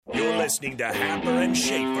listening to Happer and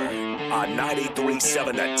Schaefer on 93.7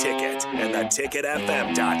 The Ticket and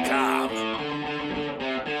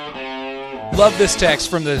theticketfm.com. Love this text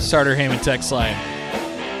from the Starter Heyman text line.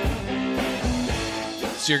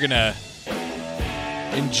 So you're going to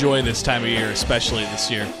enjoy this time of year, especially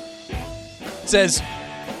this year. It says,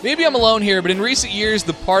 maybe I'm alone here, but in recent years,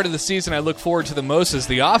 the part of the season I look forward to the most is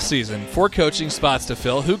the offseason. 4 coaching spots to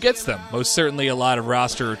fill. Who gets them? Most certainly a lot of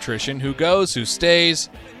roster attrition. Who goes? Who stays?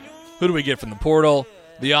 Who do we get from the portal?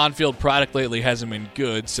 The on-field product lately hasn't been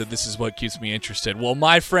good, so this is what keeps me interested. Well,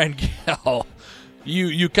 my friend Gal,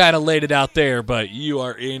 you kind of laid it out there, but you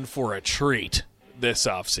are in for a treat this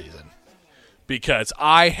offseason because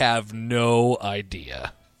I have no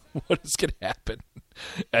idea what is going to happen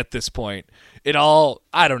at this point.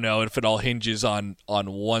 I don't know if it all hinges on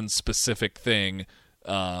one specific thing.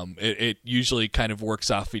 It usually kind of works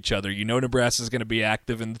off each other. Nebraska is going to be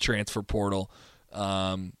active in the transfer portal.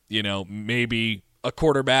 Maybe a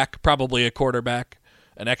quarterback, probably a quarterback,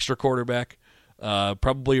 an extra quarterback,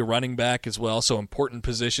 probably a running back as well. So important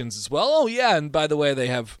positions as well. Oh yeah, and by the way, they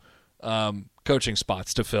have coaching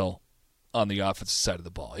spots to fill on the offensive side of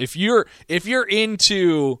the ball. If you're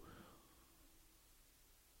into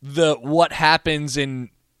what happens in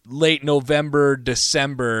late November,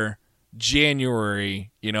 December,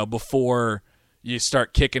 January, before you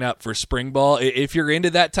start kicking up for spring ball, if you're into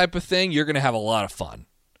that type of thing, you're going to have a lot of fun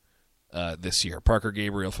this year. Parker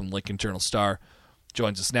Gabriel from Lincoln Journal-Star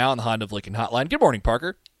joins us now on the Honda of Lincoln Hotline. Good morning,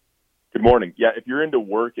 Parker. Good morning. Yeah, if you're into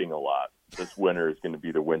working a lot, this winter is going to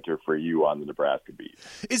be the winter for you on the Nebraska beat.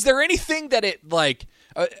 Is there anything that it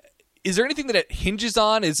hinges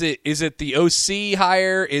on? Is it the OC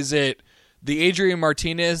hire? Is it the Adrian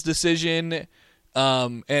Martinez decision?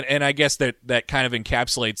 And I guess that kind of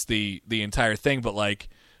encapsulates the entire thing. But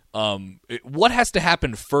what has to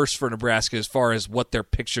happen first for Nebraska as far as what their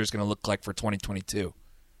picture is going to look like for 2022?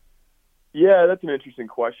 Yeah, that's an interesting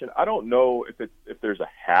question. I don't know if there's a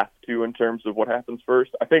have to in terms of what happens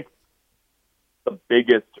first. I think the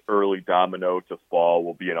biggest early domino to fall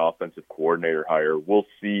will be an offensive coordinator hire. We'll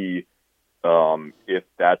see if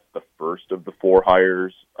that's the first of the 4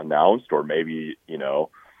 hires announced, or maybe, if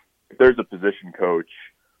there's a position coach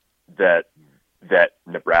that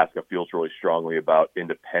Nebraska feels really strongly about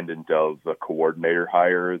independent of the coordinator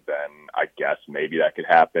hire, then I guess maybe that could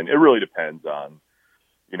happen. It really depends on,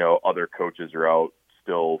 other coaches are out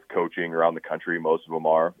still coaching around the country. Most of them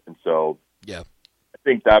are. And so yeah, I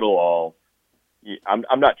think that'll all, I'm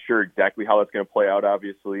not sure exactly how that's going to play out,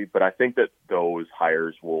 obviously, but I think that those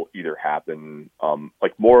hires will either happen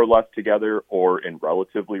more or less together or in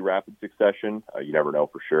relatively rapid succession. You never know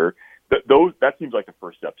for sure. That seems like the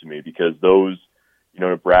first step to me, because those,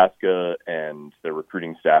 Nebraska and the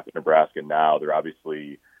recruiting staff at Nebraska now, they're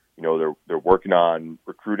obviously, they're working on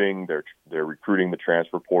recruiting. They're recruiting the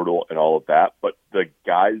transfer portal and all of that. But the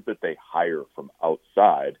guys that they hire from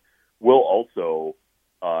outside will also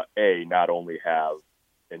not only have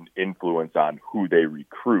an influence on who they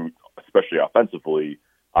recruit, especially offensively,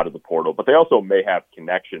 out of the portal, but they also may have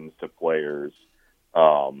connections to players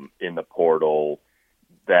in the portal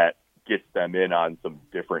that gets them in on some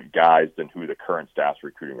different guys than who the current staff's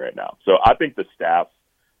recruiting right now. So I think the staff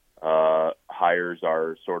hires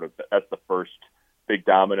are that's the first big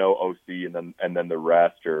domino, OC, and then the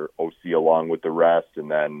rest, or OC along with the rest,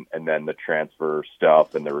 and then the transfer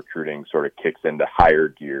stuff and the recruiting sort of kicks into higher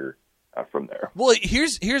gear from there. Well,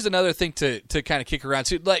 here's another thing to kind of kick around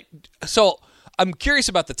to, so I'm curious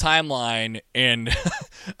about the timeline, and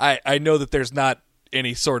I know that there's not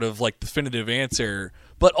any sort of definitive answer,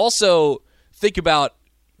 but also think about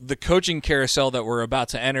the coaching carousel that we're about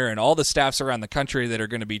to enter and all the staffs around the country that are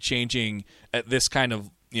going to be changing at this kind of,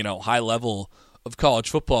 high level of college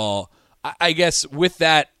football. I guess with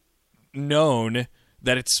that known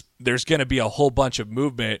that there's going to be a whole bunch of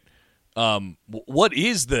movement, what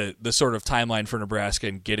is the sort of timeline for Nebraska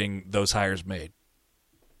in getting those hires made?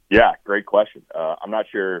 Yeah, great question. I'm not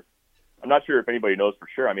sure if anybody knows for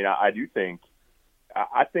sure. I mean, I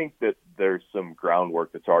think that there's some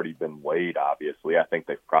groundwork that's already been laid, obviously. I think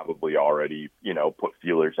they've probably already, put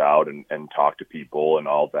feelers out and talked to people and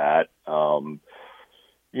all that.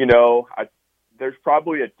 There's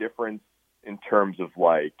probably a difference in terms of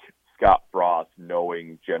Scott Frost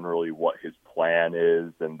knowing generally what his plan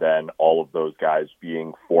is, and then all of those guys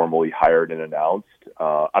being formally hired and announced.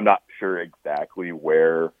 I'm not sure exactly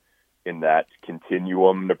where in that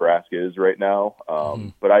continuum Nebraska is right now.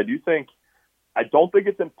 But I don't think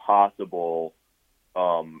it's impossible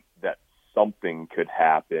that something could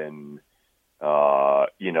happen,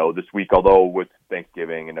 this week, although with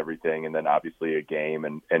Thanksgiving and everything, and then obviously a game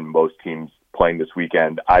and most teams playing this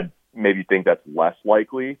weekend, I maybe think that's less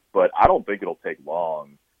likely, but I don't think it'll take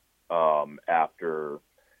long after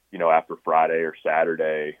Friday or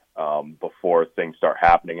Saturday before things start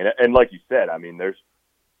happening. And like you said, I mean, there's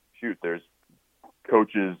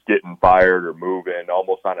coaches getting fired or moving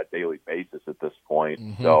almost on a daily basis at this point.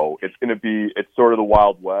 Mm-hmm. So it's sort of the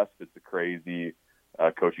Wild West. It's a crazy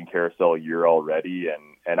coaching carousel year already.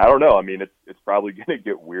 And I don't know. I mean, it's probably going to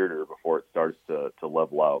get weirder before it starts to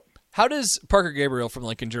level out. How does Parker Gabriel from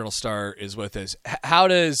Lincoln Journal-Star is with us? How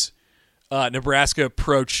does Nebraska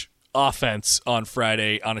approach offense on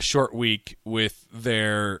Friday on a short week with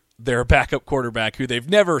their backup quarterback who they've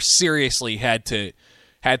never seriously had to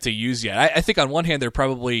use yet? I think on one hand they're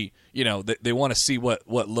probably, they want to see what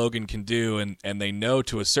Logan can do and they know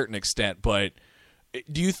to a certain extent, but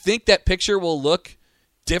do you think that picture will look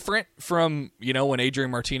different from, when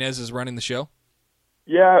Adrian Martinez is running the show?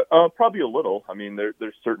 Yeah, probably a little. I mean,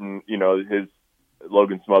 there's certain, his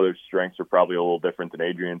Logan Smothers' strengths are probably a little different than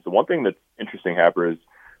Adrian's. The one thing that's interesting, Happer, is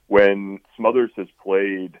when Smothers has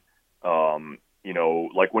played,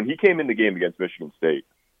 like when he came in the game against Michigan State,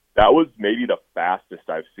 that was maybe the fastest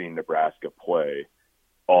I've seen Nebraska play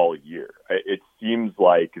all year. It seems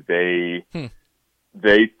like they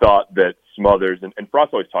thought that Smothers, and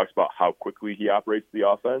Frost always talks about how quickly he operates the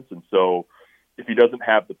offense, and so if he doesn't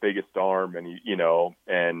have the biggest arm and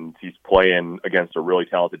and he's playing against a really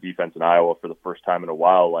talented defense in Iowa for the first time in a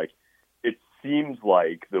while, like it seems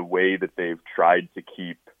like the way that they've tried to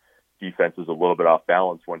keep defenses a little bit off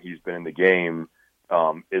balance when he's been in the game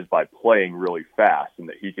is by playing really fast, and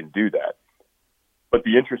that he can do that. But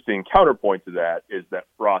the interesting counterpoint to that is that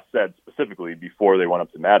Frost said specifically before they went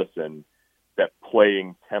up to Madison that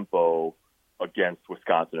playing tempo against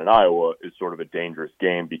Wisconsin and Iowa is sort of a dangerous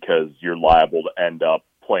game because you're liable to end up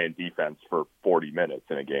playing defense for 40 minutes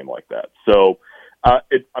in a game like that. So I'm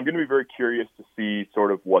going to be very curious to see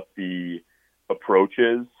sort of what the approach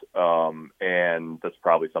is, and that's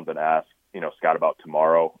probably something to ask Scott about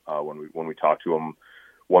tomorrow when we talk to him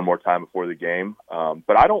one more time before the game.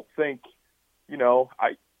 But I don't think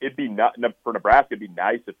it'd be not for Nebraska. It'd be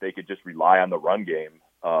nice if they could just rely on the run game.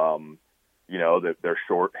 That they're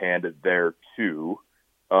shorthanded there too.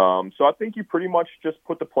 So I think you pretty much just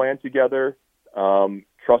put the plan together,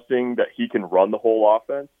 trusting that he can run the whole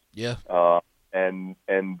offense. Yeah. And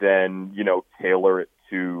then, tailor it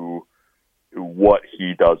to what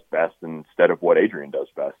he does best instead of what Adrian does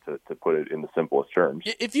best, to put it in the simplest terms.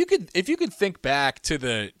 If you could think back to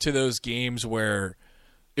those games where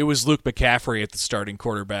it was Luke McCaffrey at the starting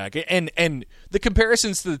quarterback, and the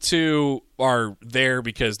comparisons to the two are there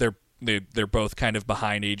because they're both kind of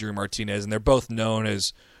behind Adrian Martinez, and they're both known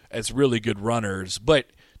as really good runners. But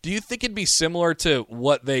do you think it'd be similar to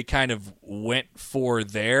what they kind of went for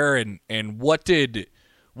there, and what did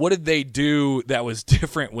they do that was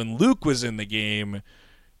different when Luke was in the game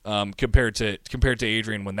compared to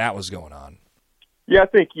Adrian when that was going on? Yeah, I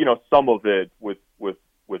think some of it with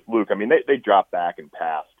Luke. I mean, they dropped back and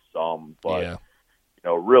passed some, but yeah.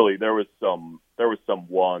 Really there was some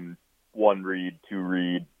one read, two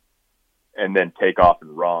read, and then take off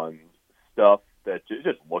and run stuff that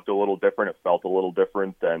just looked a little different. It felt a little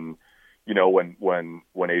different than,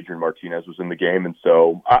 when Adrian Martinez was in the game. And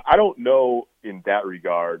so I don't know in that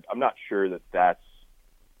regard. I'm not sure that that's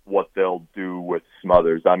what they'll do with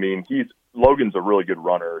Smothers. I mean, Logan's a really good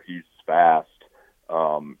runner. He's fast.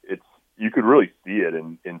 You could really see it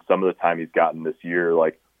in some of the time he's gotten this year.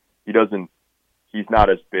 Like he's not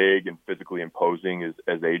as big and physically imposing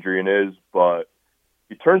as Adrian is, but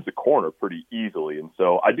he turns the corner pretty easily. And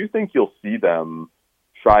so I do think you'll see them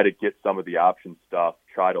try to get some of the option stuff,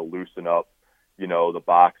 try to loosen up, the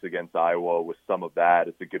box against Iowa with some of that.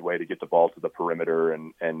 It's a good way to get the ball to the perimeter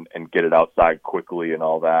and get it outside quickly and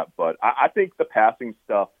all that. But I think the passing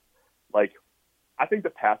stuff, I think the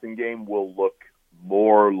passing game will look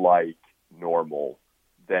more like normal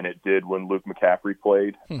than it did when Luke McCaffrey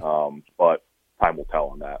played. But time will tell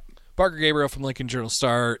on that. Parker Gabriel from Lincoln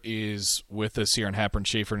Journal-Star is with us here on Happer and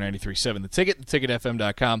Schaefer 93.7. The Ticket,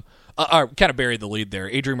 theticketfm.com. Kind of buried the lead there.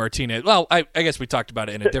 Adrian Martinez. Well, I guess we talked about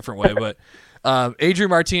it in a different way, but Adrian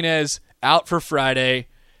Martinez out for Friday.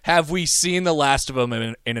 Have we seen the last of him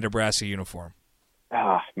in a Nebraska uniform?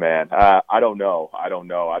 Man, I don't know. I don't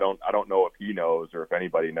know if he knows or if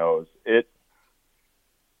anybody knows.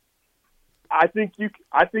 I think you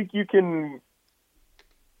can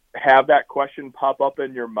have that question pop up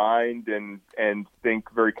in your mind and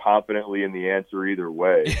think very confidently in the answer either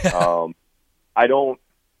way. Yeah.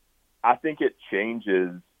 I think it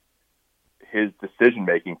changes his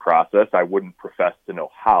decision-making process. I wouldn't profess to know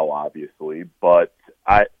how, obviously, but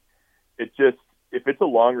if it's a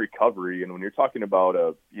long recovery, and when you're talking about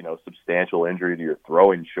a substantial injury to your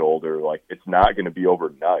throwing shoulder, like it's not going to be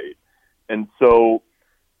overnight. And so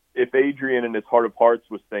if Adrian in his heart of hearts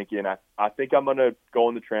was thinking, I think I'm going to go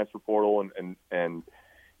in the transfer portal and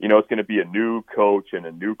it's going to be a new coach and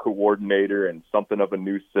a new coordinator and something of a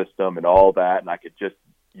new system and all that, and I could just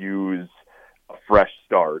use a fresh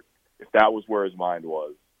start. If that was where his mind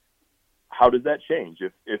was, how does that change?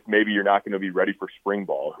 If maybe you're not going to be ready for spring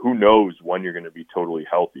ball, who knows when you're going to be totally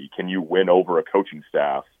healthy? Can you win over a coaching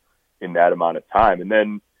staff in that amount of time? And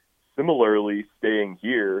then similarly, staying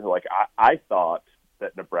here, like I thought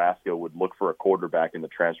that Nebraska would look for a quarterback in the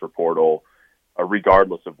transfer portal,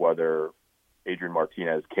 regardless of whether Adrian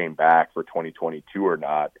Martinez came back for 2022 or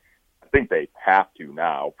not. I think they have to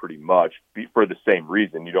now, pretty much, for the same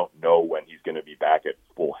reason. You don't know when he's going to be back at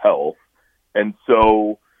full health. And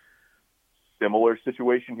so, similar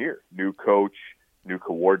situation here. New coach, new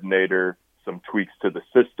coordinator, some tweaks to the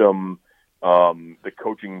system. The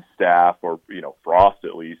coaching staff, or Frost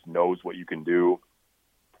at least, knows what you can do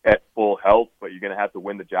at full health, but you're going to have to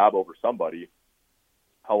win the job over somebody.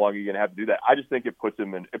 How long are you going to have to do that? I just think it puts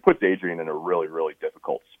Adrian in a really, really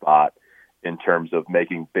difficult spot in terms of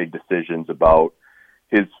making big decisions about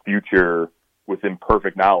his future with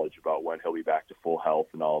imperfect knowledge about when he'll be back to full health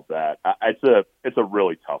and all of that. It's a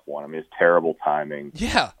really tough one. I mean, it's terrible timing.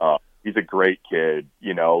 Yeah. He's a great kid,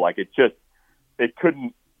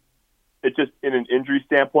 it just in an injury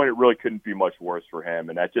standpoint, it really couldn't be much worse for him.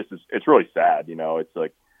 And it's really sad. It's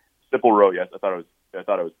like Sipple wrote, yes, I thought it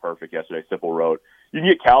was perfect yesterday. Sipple wrote, you can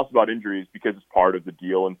get callous about injuries because it's part of the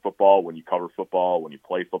deal in football, when you cover football, when you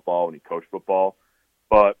play football, when you coach football.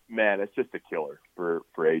 But man, it's just a killer for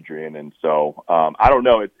Adrian. And so, I don't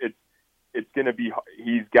know. It's going to be,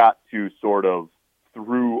 he's got to sort of,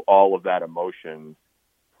 through all of that emotion,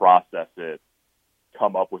 process it,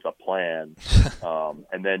 come up with a plan,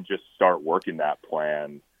 and then just start working that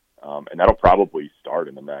plan. And that'll probably start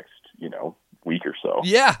in the next, week or so.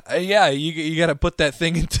 Yeah. You got to put that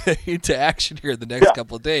thing into action here the next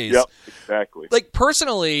couple of days. Yep, exactly. Like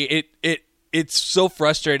personally, it's so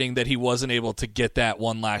frustrating that he wasn't able to get that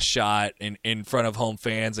one last shot in front of home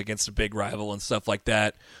fans against a big rival and stuff like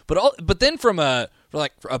that. But then from a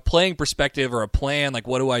playing perspective or a plan, like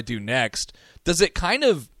what do I do next? Does it kind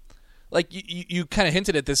of, like you kind of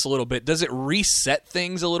hinted at this a little bit, does it reset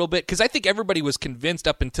things a little bit? Because I think everybody was convinced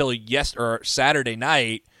up until Saturday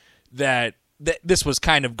night that this was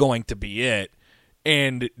kind of going to be it.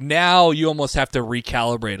 And now you almost have to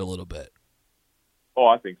recalibrate a little bit. Oh,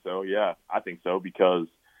 I think so. Yeah, I think so, because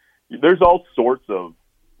there's all sorts of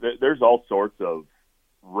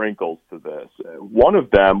wrinkles to this. One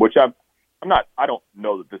of them, which I don't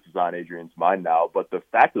know that this is on Adrian's mind now, but the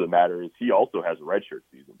fact of the matter is he also has a redshirt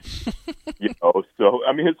season. So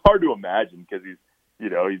I mean, it's hard to imagine, because he's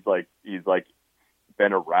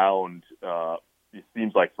been around. It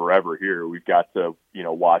seems like forever here. We've got to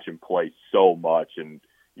watch him play so much, and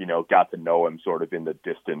got to know him sort of in the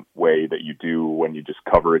distant way that you do when you just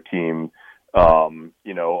cover a team,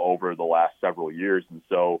 over the last several years. And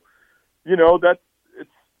so,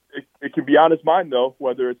 it can be on his mind though,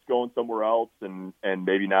 whether it's going somewhere else and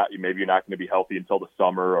maybe not, maybe you're not going to be healthy until the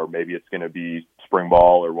summer, or maybe it's going to be spring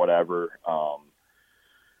ball or whatever.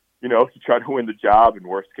 To try to win the job, in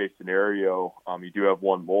worst case scenario, you do have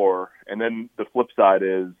one more. And then the flip side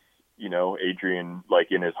is, Adrian, like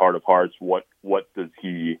in his heart of hearts, what does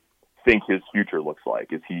he think his future looks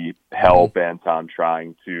like? Is he hell bent on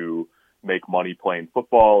trying to make money playing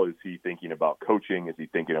football? Is he thinking about coaching? Is he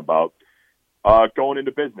thinking about going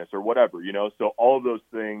into business or whatever? So all of those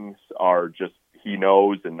things are just, he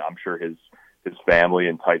knows, and I'm sure his family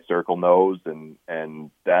and tight circle knows,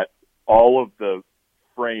 and that all of the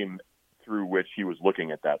frame through which he was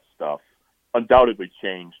looking at that stuff undoubtedly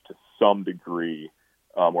changed to some degree,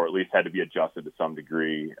 or at least had to be adjusted to some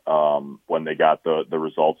degree when they got the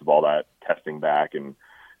results of all that testing back, and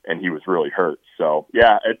he was really hurt. So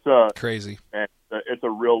yeah, it's crazy. It's a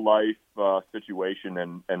real life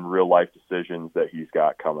situation and real life decisions that he's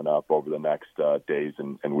got coming up over the next days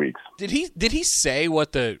and weeks. Did he say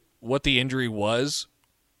what the injury was?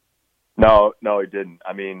 No, he didn't.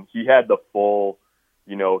 I mean, he had the full,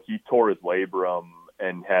 he tore his labrum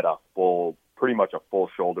and had pretty much a full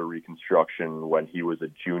shoulder reconstruction when he was a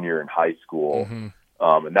junior in high school.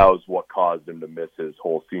 Mm-hmm. And that was what caused him to miss his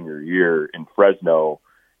whole senior year in Fresno.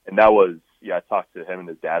 And that was, I talked to him and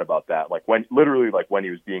his dad about that, when he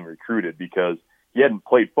was being recruited, because he hadn't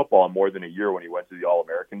played football in more than a year when he went to the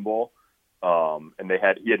All-American Bowl. And he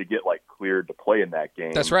had to get cleared to play in that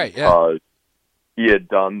game. That's right. Yeah. He had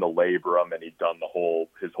done the labrum and he'd done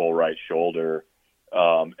his whole right shoulder.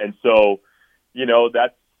 And so,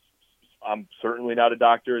 I'm certainly not a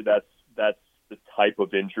doctor. That's the type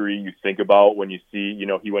of injury you think about when you see,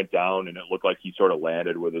 he went down and it looked like he sort of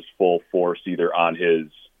landed with his full force either on his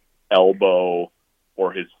elbow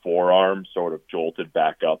or his forearm, sort of jolted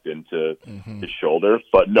back up into his shoulder.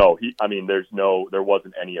 But no, there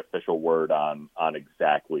wasn't any official word on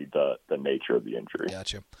exactly the nature of the injury.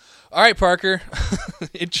 Gotcha. All right, Parker.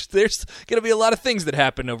 There's going to be a lot of things that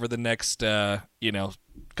happen over the next,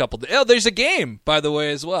 couple days. Oh, there's a game, by the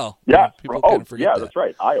way, as well. Yeah. People kind of forget that. That's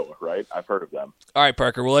right. Iowa, right? I've heard of them. All right,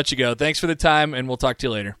 Parker, we'll let you go. Thanks for the time, and we'll talk to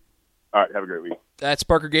you later. All right, have a great week. That's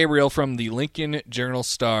Parker Gabriel from the Lincoln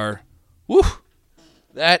Journal-Star. Woo!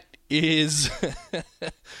 That is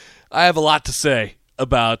I have a lot to say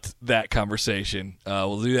about that conversation.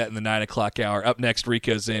 We'll do that in the 9 o'clock hour. Up next,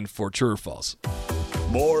 Rico's in for True or False.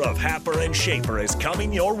 More of Happer and Schaefer is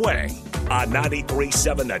coming your way on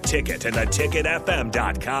 93.7 The Ticket and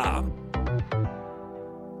theticketfm.com.